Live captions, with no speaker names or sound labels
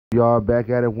Y'all back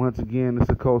at it once again. It's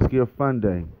a Cold Skill Fun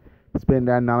Day. Spend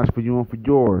that knowledge for you and for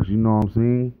yours. You know what I'm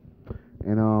saying?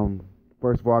 And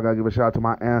first of all, I gotta give a shout out to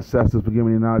my ancestors for giving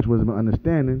me the knowledge, wisdom, and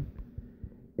understanding.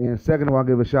 And second of all, I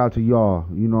give a shout out to y'all.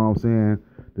 You know what I'm saying?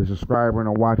 The subscriber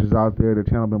and the watchers out there. The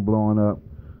channel been blowing up.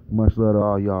 Much love to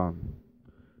all y'all.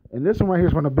 And this one right here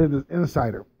is from the Business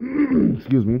Insider.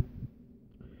 Excuse me.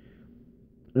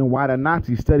 And why the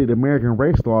Nazis studied American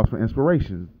race laws for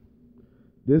inspiration.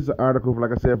 This is an article, like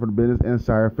I said, from the Business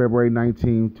Insider, February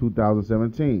 19,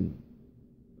 2017.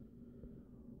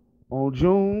 On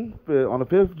the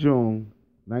 5th of June,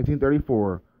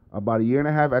 1934, about a year and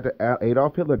a half after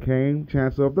Adolf Hitler became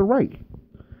Chancellor of the Reich,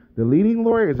 the leading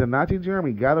lawyers in Nazi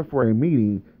Germany gathered for a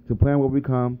meeting to plan what would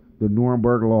become the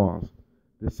Nuremberg Laws,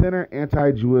 the center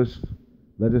anti-Jewish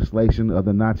legislation of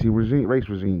the Nazi race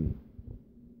regime.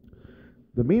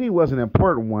 The meeting was an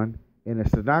important one, and a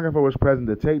stenographer was present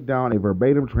to take down a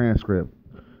verbatim transcript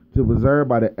to be preserved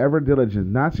by the ever-diligent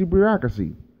Nazi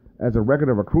bureaucracy as a record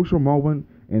of a crucial moment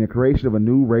in the creation of a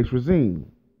new race regime.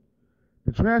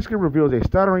 The transcript reveals a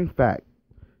startling fact.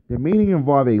 The meeting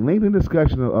involved a lengthy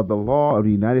discussion of the law of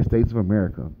the United States of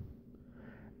America.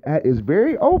 At its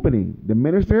very opening, the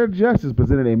Minister of Justice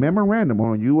presented a memorandum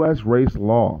on U.S. race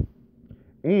law,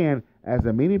 and as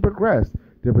the meeting progressed,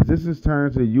 the positions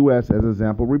turned to the U.S. as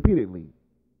example repeatedly.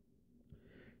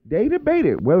 They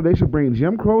debated whether they should bring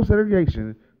Jim Crow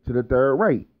segregation to the Third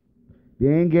Reich.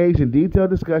 They engaged in detailed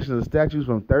discussions of statutes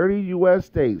from 30 U.S.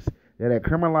 states that had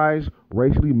criminalized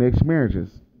racially mixed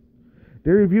marriages.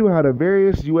 They reviewed how the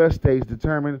various U.S. states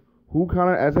determined who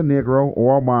counted as a Negro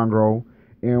or a Mongrel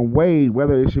and weighed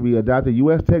whether it should be adopted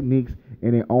U.S. techniques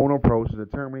in their own approach to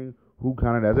determining who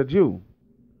counted as a Jew.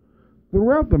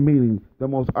 Throughout the meeting, the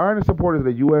most ardent supporters of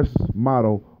the U.S.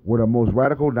 model were the most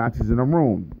radical Nazis in the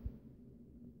room.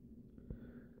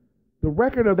 The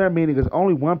record of that meeting is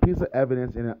only one piece of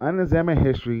evidence in an unexamined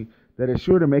history that is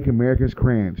sure to make Americans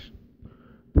cringe.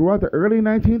 Throughout the early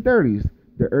 1930s,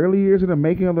 the early years of the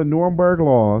making of the Nuremberg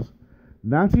Laws,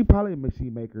 Nazi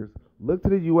policymakers looked to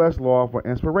the U.S. law for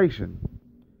inspiration.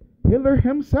 Hitler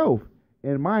himself,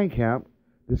 in Mein Kampf,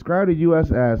 described the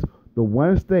U.S. as the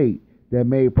one state that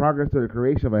made progress to the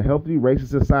creation of a healthy racist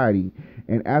society,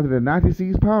 and after the Nazis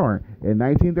seized power in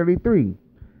 1933,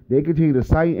 they continued to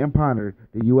cite and ponder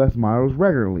the U.S. models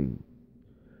regularly.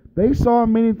 They saw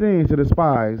many things to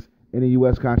despise in the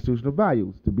U.S. constitutional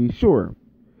values, to be sure,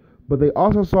 but they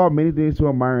also saw many things to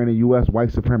admire in the U.S.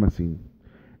 white supremacy.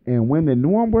 And when the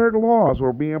Nuremberg Laws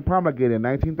were being promulgated in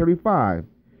 1935,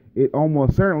 it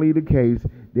almost certainly the case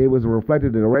they was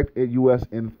reflected direct U.S.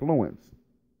 influence.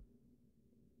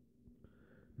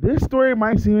 This story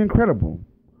might seem incredible.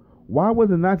 Why would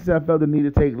the Nazis have felt the need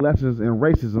to take lessons in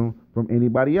racism from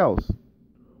anybody else?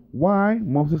 Why,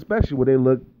 most especially, would they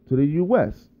look to the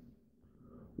U.S.?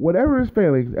 Whatever its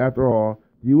failings, after all,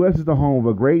 the U.S. is the home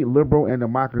of a great liberal and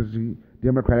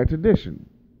democratic tradition.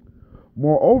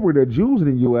 Moreover, the Jews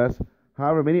in the U.S.,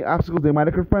 however many obstacles they might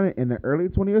have confronted in the early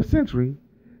 20th century,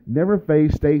 never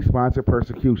faced state-sponsored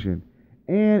persecution,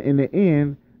 and in the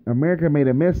end, America made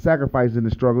immense sacrifices in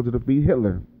the struggle to defeat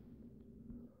Hitler.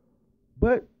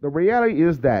 But the reality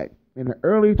is that in the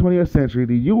early 20th century,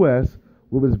 the U.S.,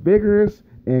 with its vigorous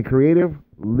and creative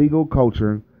legal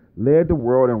culture, led the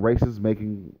world in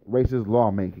racist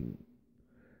lawmaking.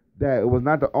 That was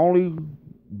not the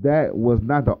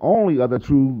only other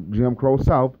true Jim Crow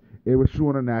South. It was true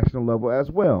on a national level as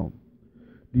well.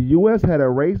 The U.S. had a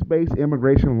race-based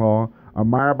immigration law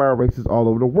admired by racists all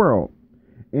over the world,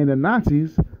 and the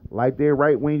Nazis, like their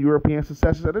right-wing European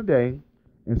successors of the day,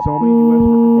 and so many U.S.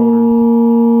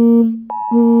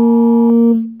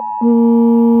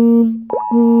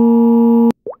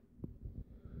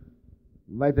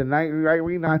 like the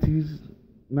right-wing Nazis,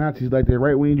 like their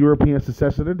right-wing European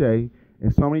successors of the day,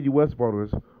 and so many U.S.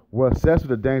 voters were obsessed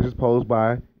with the dangers posed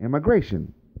by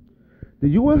immigration. The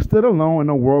U.S. stood alone in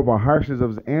a world of harshness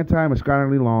of its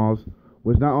anti-miscegenation laws,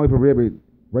 which not only prohibit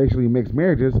racially mixed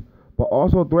marriages, but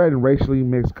also threatened racially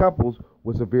mixed couples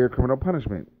with severe criminal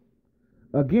punishment.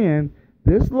 Again,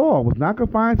 this law was not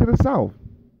confined to the South.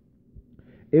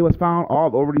 It was found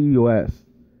all over the U.S.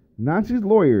 Nazi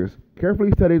lawyers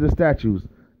carefully studied the statutes,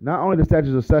 not only the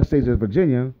statutes of such states as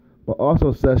Virginia, but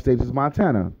also such states as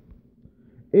Montana.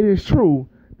 It is true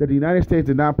that the United States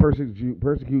did not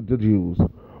persecute the Jews,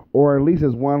 or at least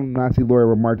as one Nazi lawyer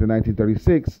remarked in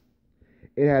 1936,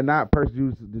 it had not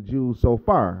persecuted the Jews so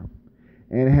far,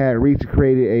 and had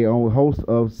created a host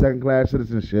of second-class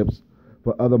citizenships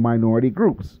for other minority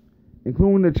groups,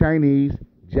 including the Chinese,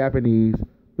 Japanese,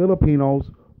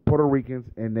 Filipinos, Puerto Ricans,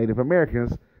 and Native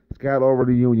Americans scattered over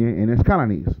the Union and its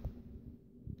colonies.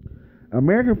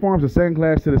 American forms of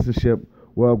second-class citizenship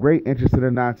were of great interest to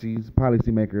the Nazis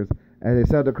policymakers as they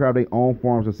sought to crowd their own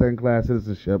forms of second-class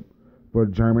citizenship for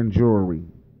German Jewry.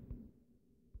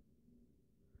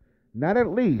 Not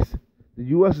at least, the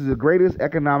U.S. is the greatest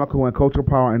economical and cultural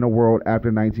power in the world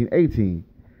after 1918.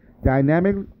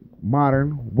 Dynamic,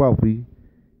 modern, wealthy,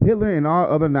 Hitler and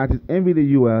all other Nazis envied the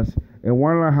U.S. and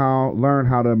wanted to learn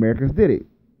how the Americans did it.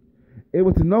 It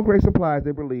was to no great surprise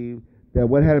they believed that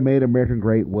what had made America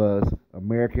great was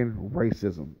American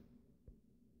racism.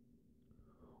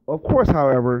 Of course,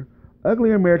 however,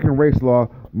 ugly American race law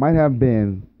might have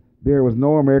been there was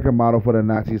no American model for the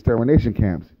Nazi extermination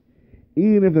camps,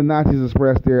 even if the Nazis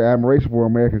expressed their admiration for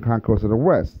American conquest of the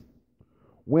West,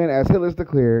 when, as Hitler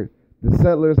declared, the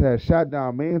settlers had shot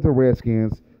down millions of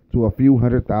Redskins to a few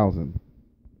 100,000.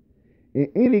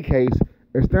 In any case,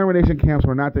 extermination camps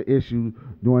were not the issue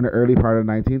during the early part of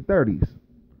the 1930s.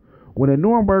 When the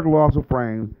Nuremberg Laws were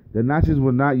framed, the Nazis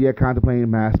were not yet contemplating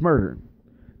mass murder.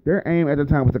 Their aim at the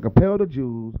time was to compel the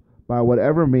Jews, by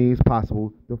whatever means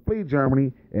possible, to flee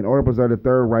Germany in order to preserve the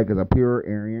Third Reich as a pure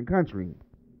Aryan country.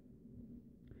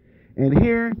 And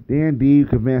here, they indeed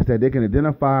convinced that they can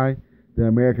identify the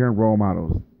American role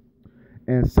models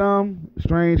and some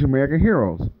strange American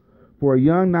heroes. For a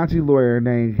young Nazi lawyer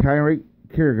named Heinrich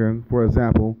Kirgen, for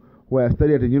example, who had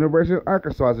studied at the University of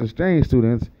Arkansas as exchange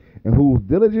students and whose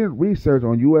diligent research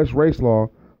on U.S. race law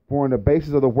formed the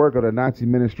basis of the work of the Nazi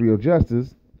Ministry of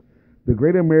Justice, the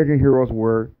great American heroes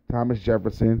were Thomas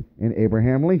Jefferson and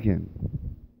Abraham Lincoln.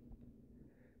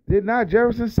 Did not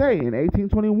Jefferson say in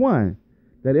 1821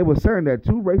 that it was certain that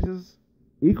two races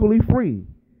equally free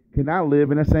cannot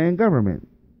live in the same government?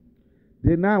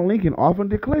 Did not Lincoln often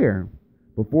declare,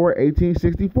 before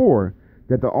 1864,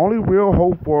 that the only real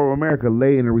hope for America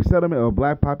lay in the resettlement of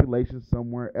black populations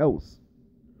somewhere else?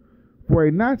 For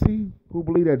a Nazi who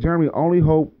believed that Germany's only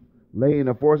hope lay in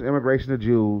the forced immigration of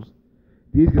Jews,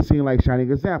 these can seem like shining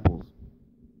examples.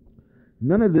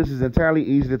 None of this is entirely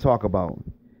easy to talk about.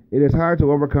 It is hard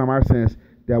to overcome our sense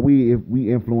that we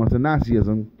influence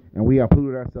Nazism, and we have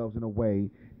polluted ourselves in a way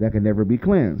that can never be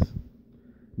cleansed.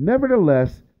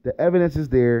 Nevertheless, the evidence is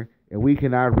there, and we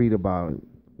cannot read about it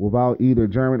without either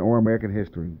German or American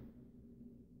history.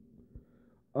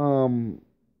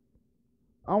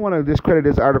 I want to discredit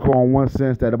this article on one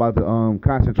sense that about the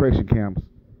concentration camps.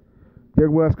 There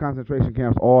was concentration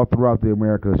camps all throughout the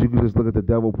Americas. You can just look at the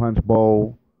Devil Punch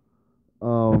Bowl,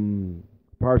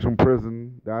 Parcham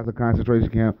Prison. That's a concentration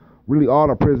camp. Really, all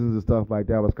the prisons and stuff like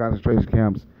that was concentration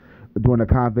camps during the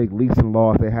convict leasing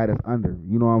laws they had us under.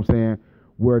 You know what I'm saying?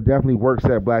 Where definitely work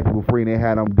set black people free, and they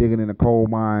had them digging in the coal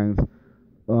mines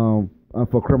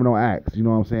for criminal acts. You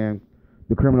know what I'm saying?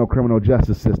 The criminal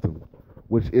justice system,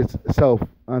 which itself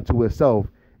unto itself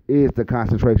is the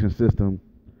concentration system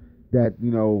that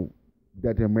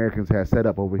that the Americans had set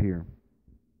up over here.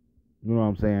 You know what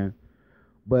I'm saying?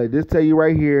 But just tell you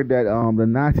right here that the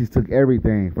Nazis took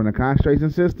everything from the concentration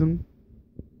system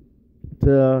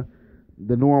to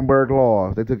the Nuremberg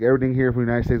Laws. They took everything here from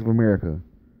the United States of America.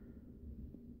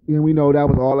 And we know that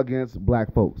was all against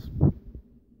black folks.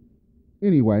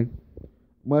 Anyway,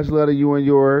 much love to you and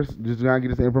yours. Just trying to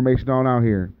get this information on out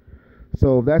here.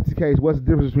 So if that's the case, what's the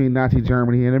difference between Nazi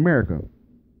Germany and America?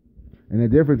 And the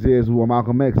difference is what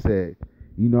Malcolm X said.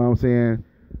 You know what I'm saying?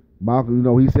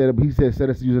 Malcolm, he said instead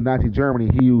of using Nazi Germany,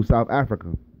 he used South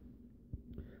Africa.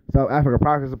 South Africa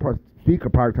speak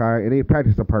apartheid, and they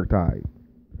practice apartheid.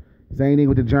 Same thing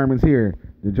with the Germans here.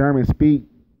 The Germans speak,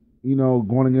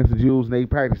 going against the Jews, and they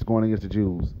practice going against the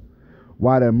Jews.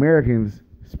 While the Americans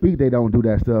speak, they don't do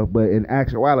that stuff, but in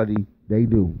actuality, they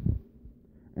do.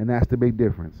 And that's the big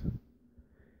difference.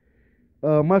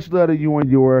 Much love to you and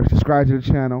yours. Subscribe to the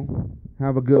channel.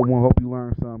 Have a good one. Hope you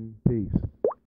learned something. Peace.